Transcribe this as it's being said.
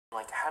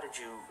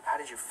how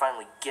did you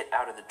finally get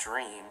out of the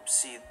dream?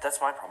 See, that's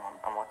my problem.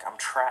 I'm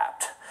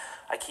trapped.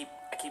 I keep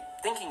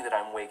thinking that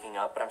I'm waking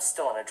up, but I'm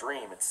still in a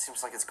dream. It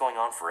seems like it's going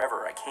on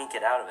forever. I can't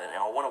get out of it,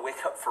 and I want to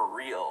wake up for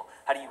real.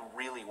 How do you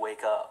really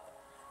wake up?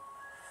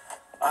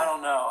 I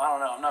don't know.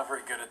 I'm not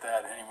very good at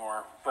that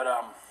anymore. But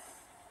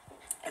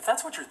if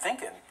that's what you're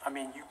thinking, I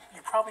mean,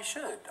 you probably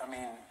should. I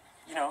mean,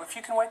 if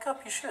you can wake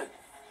up, you should.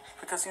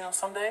 Because,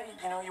 someday,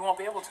 you won't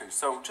be able to.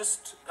 So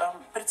just,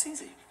 but it's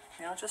easy.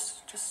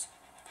 Just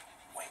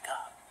wake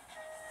up.